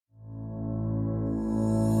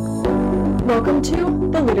Welcome to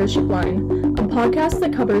The Leadership Line, a podcast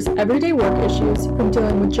that covers everyday work issues from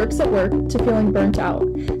dealing with jerks at work to feeling burnt out.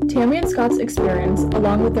 Tammy and Scott's experience,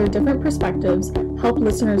 along with their different perspectives, help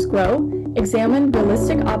listeners grow, examine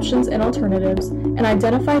realistic options and alternatives, and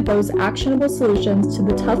identify those actionable solutions to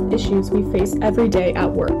the tough issues we face every day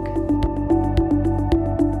at work.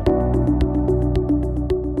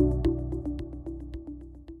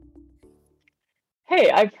 Hey,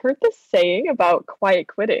 I've heard this saying about quiet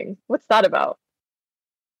quitting. What's that about?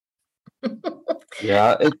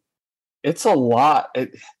 Yeah, it's a lot.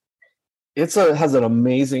 Has an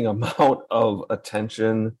amazing amount of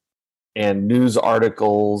attention and news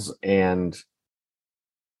articles, and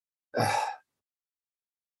I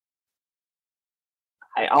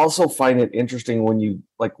also find it interesting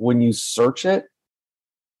when you search it,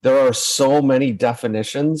 there are so many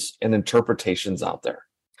definitions and interpretations out there.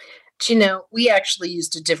 Do you know, we actually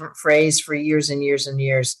used a different phrase for years and years and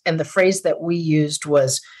years. And the phrase that we used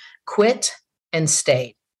was quit and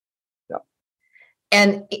stay. Yep.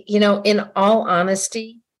 And, you know, in all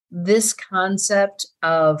honesty, this concept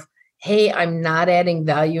of, hey, I'm not adding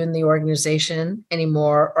value in the organization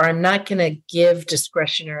anymore, or I'm not going to give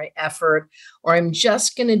discretionary effort, or I'm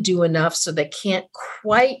just going to do enough so they can't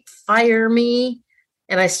quite fire me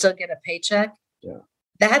and I still get a paycheck. Yeah.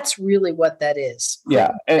 That's really what that is.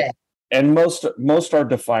 Yeah. And most are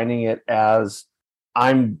defining it as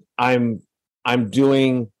I'm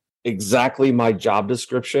doing exactly my job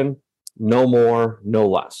description, no more, no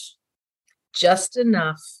less. Just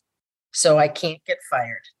enough so I can't get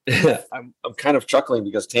fired. I'm kind of chuckling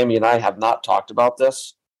because Tammy and I have not talked about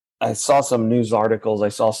this. I saw some news articles. I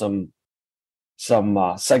saw some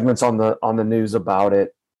segments on the news about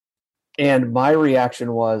it, and my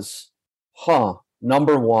reaction was,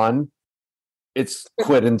 number one, it's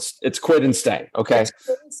quit and stay. Okay. It's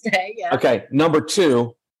quit and stay, yeah. Okay. Number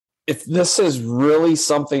two, if this is really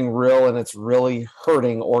something real and it's really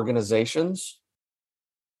hurting organizations,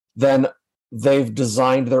 then they've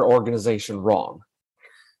designed their organization wrong.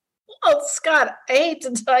 Well, Scott, I hate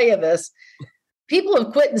to tell you this. People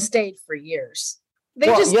have quit and stayed for years. They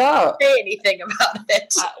don't say anything about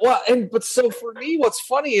it. But so for me, what's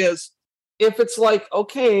funny is if it's like,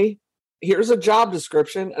 okay, here's a job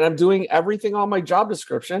description and I'm doing everything on my job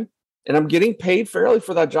description and I'm getting paid fairly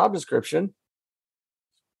for that job description,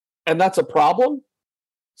 and that's a problem,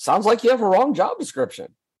 sounds like you have a wrong job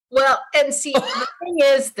description. Well, and see, the thing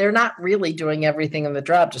is, they're not really doing everything in the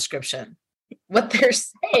job description. What they're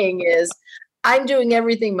saying is, I'm doing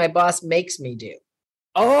everything my boss makes me do.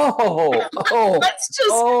 Let's just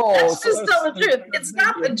tell the truth. It's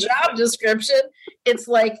not the job description. It's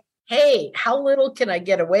like, hey, how little can I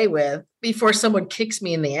get away with before someone kicks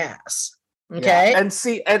me in the ass? Okay. Yeah. And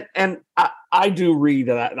see, and I do read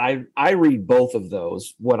that, and I read both of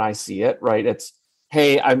those when I see it, right? It's,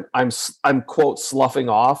 hey, I'm quote sloughing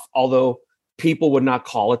off, although people would not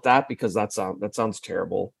call it that because that sounds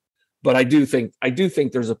terrible. But I do think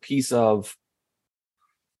there's a piece of,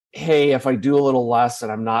 hey, if I do a little less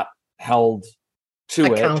and I'm not held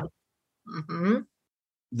to it,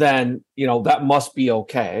 then that must be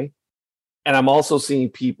okay. And I'm also seeing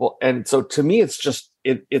people, and so to me, it's just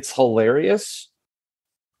it's hilarious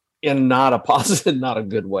in not a positive, not a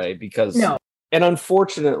good way, because no. And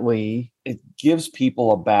unfortunately, it gives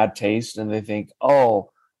people a bad taste, and they think, oh,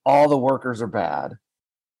 all the workers are bad.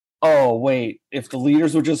 Oh, wait, if the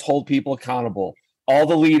leaders would just hold people accountable, all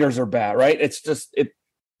the leaders are bad, right? It's just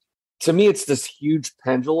to me, it's this huge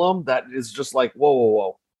pendulum that is just like,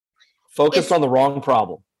 whoa. Focused on the wrong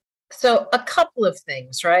problem. So a couple of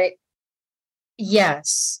things, right?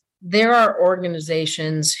 Yes, there are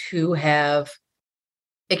organizations who have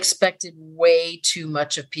expected way too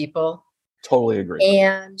much of people. Totally agree.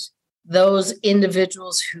 And those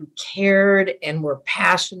individuals who cared and were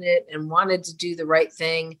passionate and wanted to do the right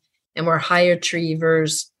thing and were high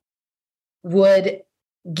achievers would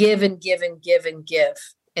give and give and give and give.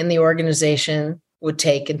 And the organization would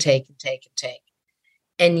take and take and take and take.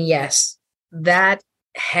 And yes, that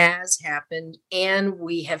has happened. And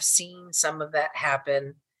we have seen some of that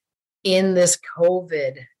happen in this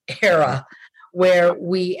COVID era where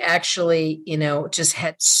we actually, just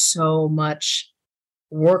had so much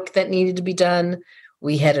work that needed to be done.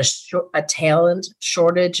 We had a talent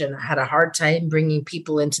shortage and had a hard time bringing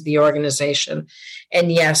people into the organization.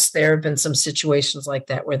 And yes, there have been some situations like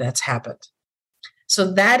that where that's happened.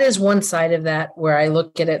 So that is one side of that where I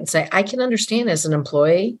look at it and say, I can understand as an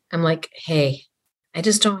employee. I'm like, hey, I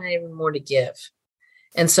just don't have any more to give.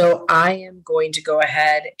 And so I am going to go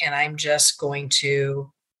ahead and I'm just going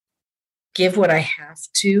to give what I have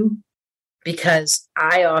to, because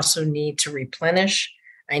I also need to replenish.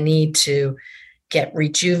 I need to get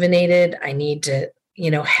rejuvenated. I need to,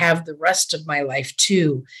 have the rest of my life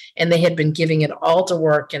too. And they had been giving it all to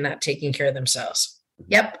work and not taking care of themselves.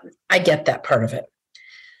 Yep, I get that part of it.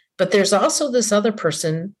 But there's also this other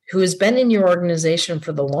person who has been in your organization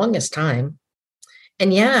for the longest time.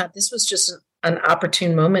 And yeah, this was just an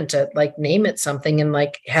opportune moment to like name it something and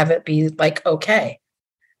like have it be like, okay.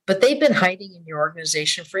 But they've been hiding in your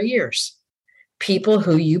organization for years. People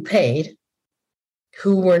who you paid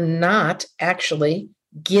who were not actually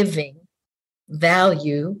giving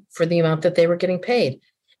value for the amount that they were getting paid.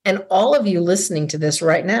 And all of you listening to this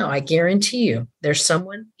right now, I guarantee you there's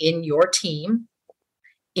someone in your team,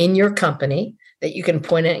 in your company that you can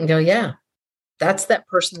point at and go, yeah, that's that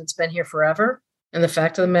person that's been here forever. And the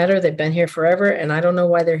fact of the matter, they've been here forever and I don't know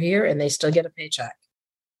why they're here and they still get a paycheck.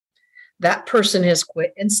 That person has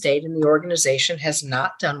quit and stayed in the organization, has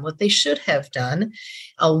not done what they should have done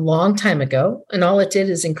a long time ago. And all it did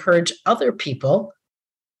is encourage other people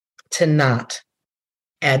to not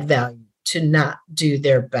add value, to not do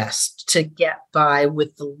their best, to get by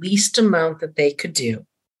with the least amount that they could do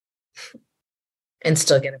and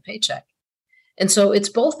still get a paycheck. And so it's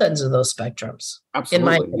both ends of those spectrums.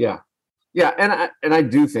 Absolutely. Yeah. And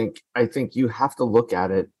I think you have to look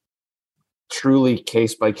at it truly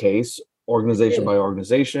case by case, organization by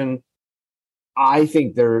organization. I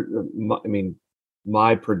think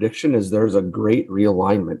my prediction is there's a great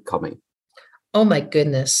realignment coming. Oh my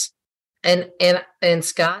goodness. And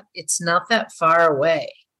Scott, it's not that far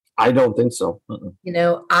away. I don't think so.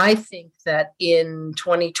 I think that in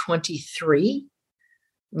 2023,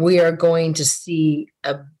 we are going to see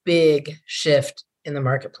a big shift in the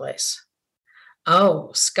marketplace.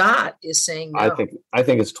 Oh, Scott is saying no. I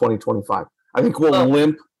think it's 2025. I think we'll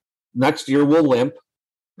limp. Next year we'll limp.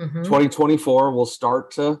 2024 we'll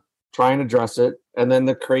start to try and address it. And then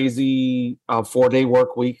the crazy 4-day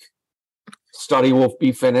work week study will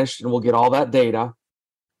be finished and we'll get all that data.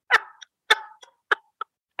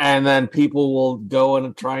 And then people will go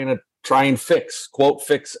and try and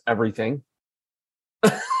fix everything.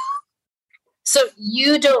 So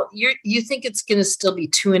you think it's going to still be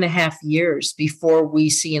 2.5 years before we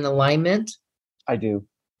see an alignment? I do.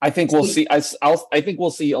 I think we'll see. I think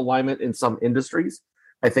we'll see alignment in some industries.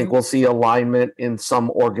 I think we'll see alignment in some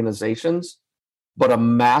organizations, but a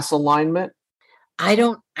mass alignment. I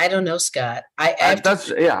don't know, Scott. I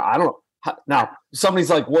don't know. Now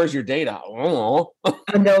somebody's like, "Where's your data?" I don't know.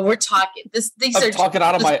 No, we're talking. I'm talking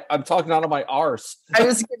out of my arse. I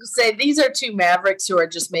was going to say these are two mavericks who are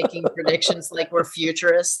just making predictions like we're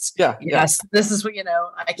futurists. Yeah. Yes. Yeah. This is what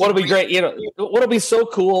What'll be great? What'll be so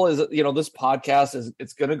cool is this podcast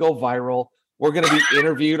it's going to go viral. We're going to be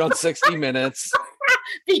interviewed on 60 Minutes.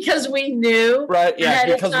 Because we knew, right? Yeah,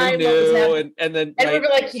 because we knew, and then we were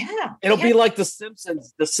like, yeah, it'll be like The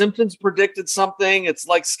Simpsons. The Simpsons predicted something. It's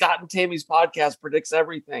like Scott and Tammy's podcast predicts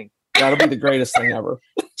everything. That'll be the greatest thing ever.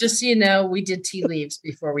 Just so you know, we did tea leaves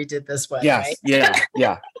before we did this one. Yes, right?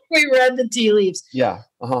 yeah. We read the tea leaves. Yeah.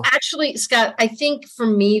 Actually, Scott, I think for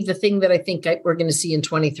me, the thing that I think we're going to see in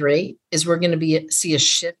 23 is we're going to see a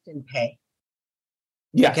shift in pay.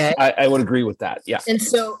 Yes, okay? I would agree with that. Yeah. And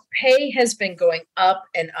so pay has been going up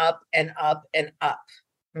and up and up and up.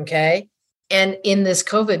 Okay. And in this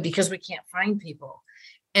COVID, because we can't find people.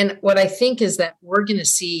 And what I think is that we're going to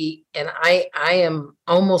see, and I am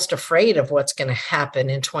almost afraid of what's going to happen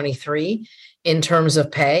in 23 in terms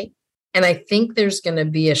of pay. And I think there's going to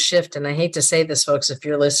be a shift. And I hate to say this, folks, if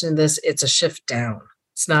you're listening to this, it's a shift down.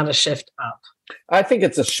 It's not a shift up. I think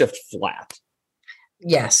it's a shift flat.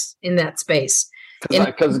 Yes, in that space.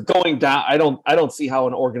 Because going down, I don't see how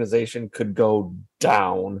an organization could go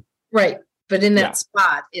down. Right. But in that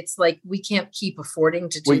spot, it's like we can't keep affording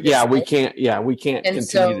to do this. We can't. Yeah, we can't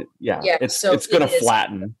continue. So, it's going to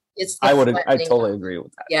flatten. I totally agree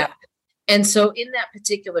with that. Yeah. And so in that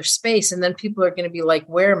particular space, and then people are going to be like,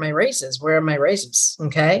 where are my raises? Where are my raises?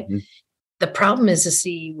 Okay. Mm-hmm. The problem is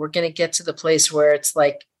we're going to get to the place where it's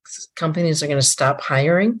like companies are going to stop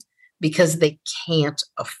hiring because they can't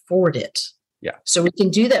afford it. Yeah. So we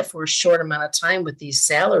can do that for a short amount of time with these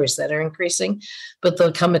salaries that are increasing, but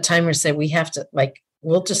there'll come a time where say we have to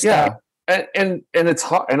we'll just stop. And it's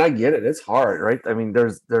hard, and I get it. It's hard, right? I mean,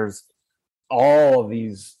 there's all of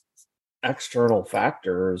these external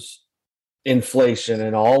factors, inflation,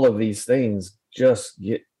 and all of these things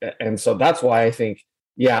and so that's why I think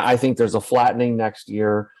there's a flattening next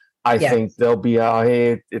year. I think there'll be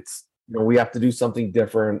it's. We have to do something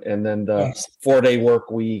different, and then the 4-day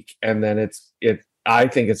work week, and then I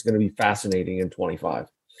think it's going to be fascinating in 25.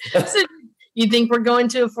 So you think we're going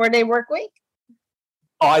to a 4-day work week?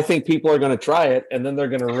 Oh, I think people are going to try it, and then they're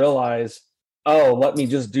going to realize oh, let me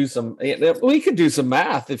just do we could do some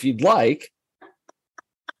math if you'd like.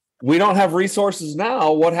 We don't have resources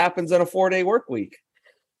now. What happens in a 4-day work week?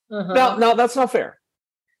 Uh-huh. No, that's not fair.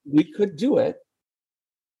 We could do it.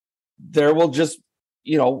 There will just,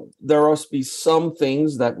 there must be some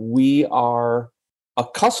things that we are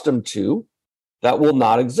accustomed to that will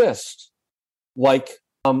not exist. Like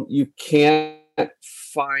you can't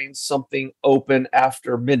find something open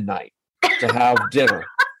after midnight to have dinner.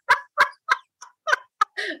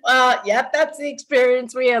 Yep, that's the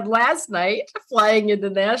experience we had last night flying into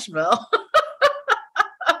Nashville.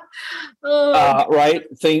 Right.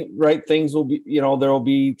 Things will be, there will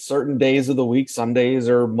be certain days of the week, Sundays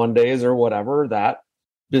or Mondays or whatever, that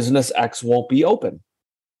business X won't be open.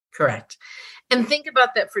 Correct. And think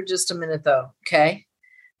about that for just a minute, though. Okay.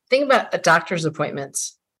 Think about a doctor's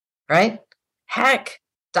appointments, right? Heck,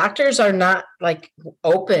 doctors are not like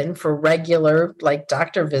open for regular like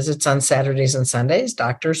doctor visits on Saturdays and Sundays.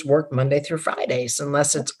 Doctors work Monday through Fridays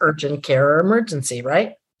unless it's urgent care or emergency,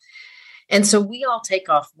 right? And so we all take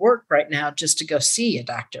off work right now just to go see a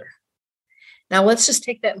doctor. Now let's just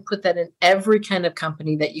take that and put that in every kind of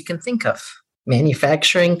company that you can think of.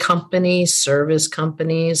 Manufacturing companies, service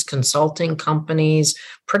companies, consulting companies,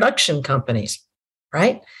 production companies,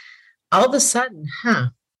 right? All of a sudden,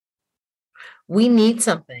 we need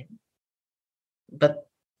something, but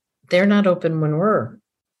they're not open when we're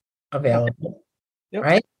available,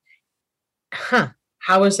 right?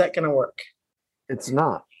 How is that going to work? It's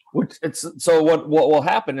not. So what will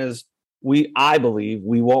happen is I believe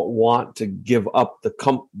we won't want to give up the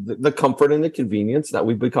comfort and the convenience that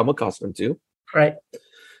we've become accustomed to. Right.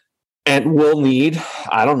 And we'll need,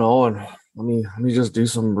 I don't know, and let me just do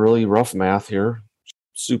some really rough math here.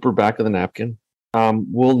 Super back of the napkin.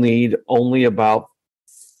 We'll need only about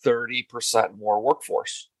 30% more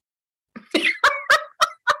workforce. And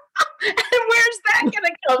where's that going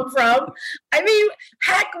to come from? I mean,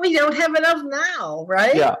 heck, we don't have enough now,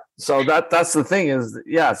 right? Yeah. So that's the thing is,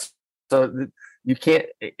 yes. So you can't.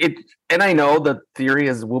 And I know the theory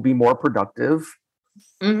is we'll be more productive.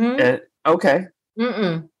 Mm-hmm. Okay.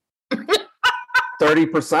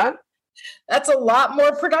 30%. That's a lot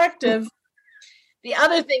more productive. The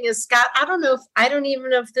other thing is, Scott, I don't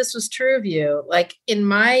even know if this was true of you. Like in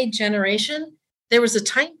my generation, there was a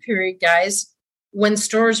time period, guys, when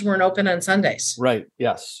stores weren't open on Sundays. Right.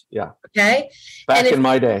 Yes. Yeah. Okay. Back in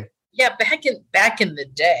my day. Yeah. Back in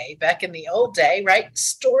the old day, right?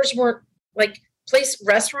 Stores weren't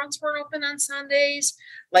restaurants weren't open on Sundays.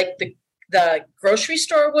 Like the grocery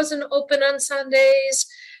store wasn't open on Sundays.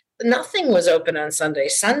 Nothing was open on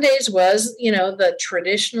Sundays. Sundays was, the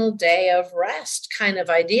traditional day of rest kind of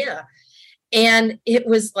idea. And it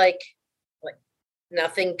was like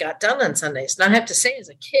nothing got done on Sundays. Now I have to say, as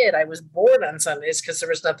a kid, I was bored on Sundays because there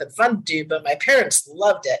was nothing fun to do, but my parents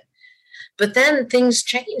loved it. But then things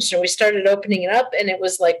changed and we started opening it up. And it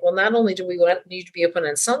was like, well, not only do we want you to be open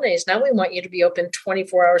on Sundays, now we want you to be open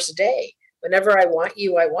 24 hours a day. Whenever I want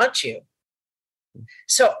you, I want you.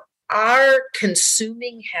 So our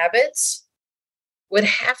consuming habits would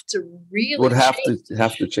have to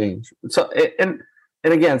change. So and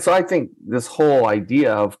again, so I think this whole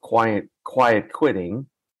idea of quiet quitting,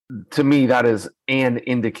 to me, that is an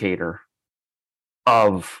indicator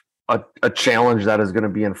of a challenge that is going to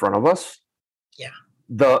be in front of us. Yeah.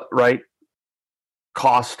 The right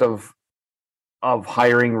cost of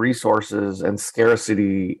hiring resources and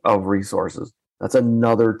scarcity of resources. That's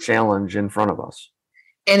another challenge in front of us.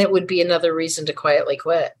 And it would be another reason to quietly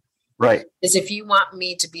quit. Right. Is if you want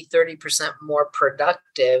me to be 30% more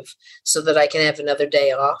productive so that I can have another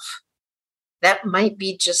day off, that might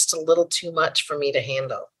be just a little too much for me to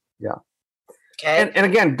handle. Yeah. Okay. And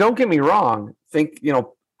again, don't get me wrong.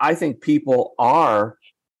 I think people are,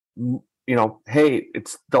 hey,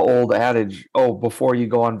 it's the old adage, before you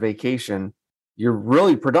go on vacation, you're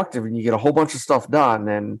really productive and you get a whole bunch of stuff done.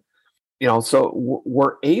 And, so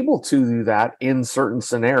we're able to do that in certain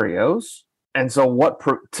scenarios. And so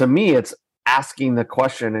to me, it's asking the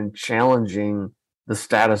question and challenging the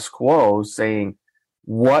status quo, saying,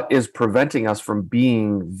 what is preventing us from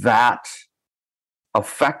being that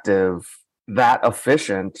effective, that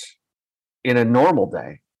efficient in a normal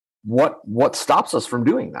day? What stops us from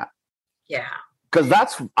doing that? Yeah. Because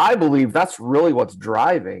I believe that's really what's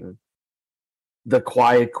driving the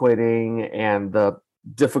quiet quitting and the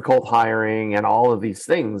difficult hiring and all of these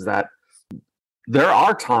things. That there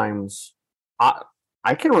are times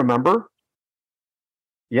I can remember,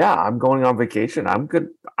 I'm going on vacation. I'm good.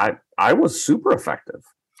 I was super effective.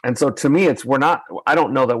 And so to me, I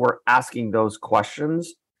don't know that we're asking those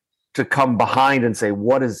questions to come behind and say,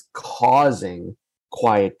 what is causing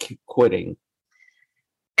quiet quitting?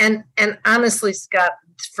 And honestly, Scott,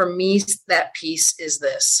 for me, that piece is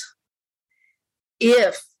this.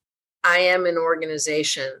 If I am an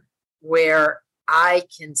organization where I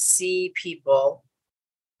can see people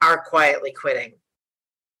are quietly quitting,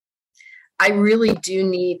 I really do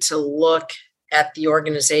need to look at the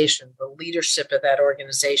organization, the leadership of that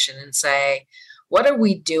organization, and say, what are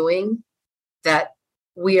we doing that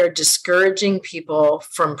we are discouraging people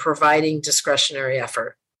from providing discretionary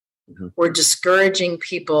effort? Mm-hmm. We're discouraging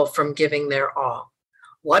people from giving their all.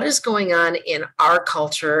 What is going on in our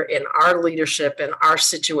culture, in our leadership, in our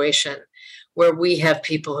situation, where we have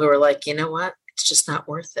people who are like, you know what? It's just not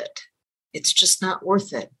worth it. It's just not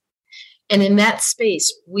worth it. And in that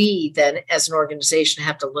space, we then as an organization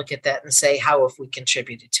have to look at that and say, how have we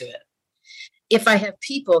contributed to it? If I have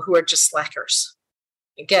people who are just slackers,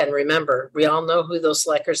 again, remember, we all know who those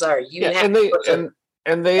slackers are.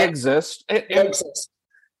 And they exist. They exist.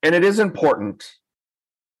 And it is important.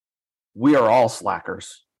 We are all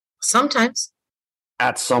slackers. Sometimes.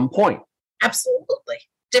 At some point. Absolutely.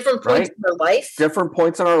 Different points in our life. Different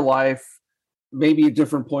points in our life. Maybe a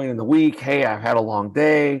different point in the week. Hey, I've had a long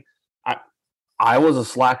day. I was a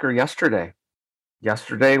slacker yesterday.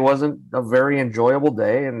 Yesterday wasn't a very enjoyable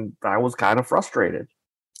day, and I was kind of frustrated.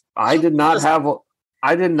 I did not have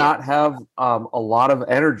a lot of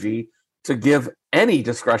energy to give any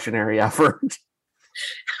discretionary effort.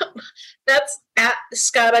 That's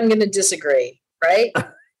Scott. I'm going to disagree. Right?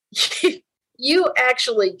 You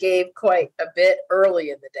actually gave quite a bit early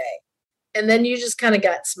in the day, and then you just kind of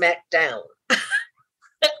got smacked down.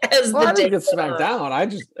 I didn't get smacked down. I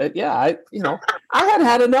just, I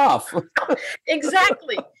had enough.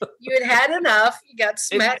 Exactly. You had enough. You got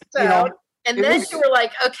smacked down. And then you were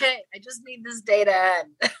like, okay, I just need this day to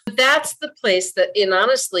end. That's the place that, and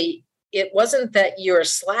honestly, it wasn't that you're a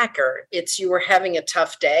slacker. It's you were having a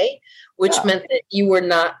tough day, which meant that you were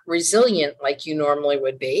not resilient like you normally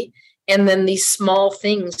would be. And then these small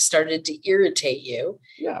things started to irritate you,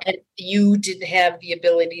 and you didn't have the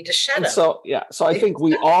ability to shut up. So I think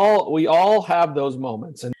we all have those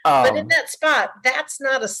moments. And but in that spot, that's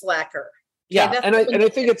not a slacker. Yeah, and I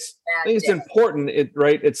think it's important.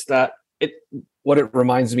 What it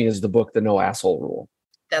reminds me is the book, The No Asshole Rule.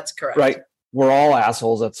 That's correct. Right, we're all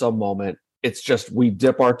assholes at some moment. It's just we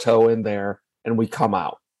dip our toe in there and we come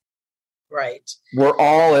out. Right. We're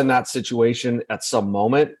all in that situation at some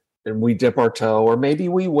moment. And we dip our toe, or maybe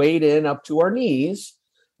we wade in up to our knees,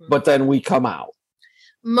 but then we come out.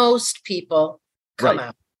 Most people come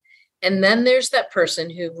out. And then there's that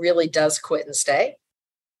person who really does quit and stay.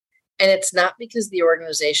 And it's not because the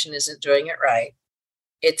organization isn't doing it right.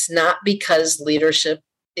 It's not because leadership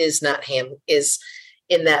is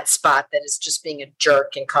in that spot that is just being a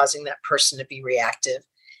jerk and causing that person to be reactive.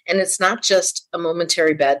 And it's not just a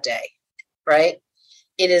momentary bad day, right?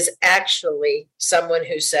 It is actually someone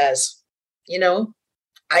who says,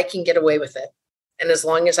 I can get away with it. And as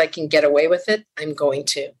long as I can get away with it, I'm going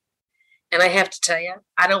to. And I have to tell you,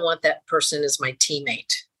 I don't want that person as my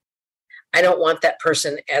teammate. I don't want that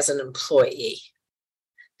person as an employee.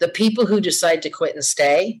 The people who decide to quit and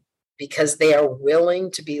stay because they are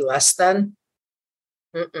willing to be less than,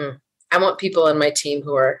 I want people on my team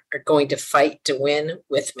who are going to fight to win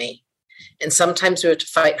with me. And sometimes we have to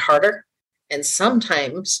fight harder. And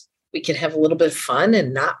sometimes we can have a little bit of fun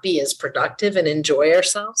and not be as productive and enjoy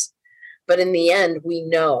ourselves. But in the end, we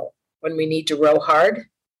know when we need to row hard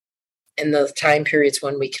and the time periods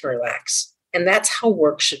when we can relax. And that's how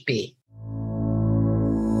work should be.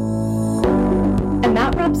 And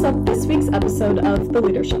that wraps up this week's episode of The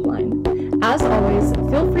Leadership Line. As always,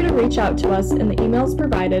 feel free to reach out to us in the emails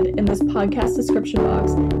provided in this podcast description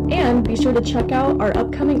box, and be sure to check out our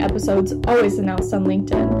upcoming episodes always announced on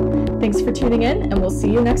LinkedIn. Thanks for tuning in, and we'll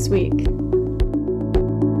see you next week.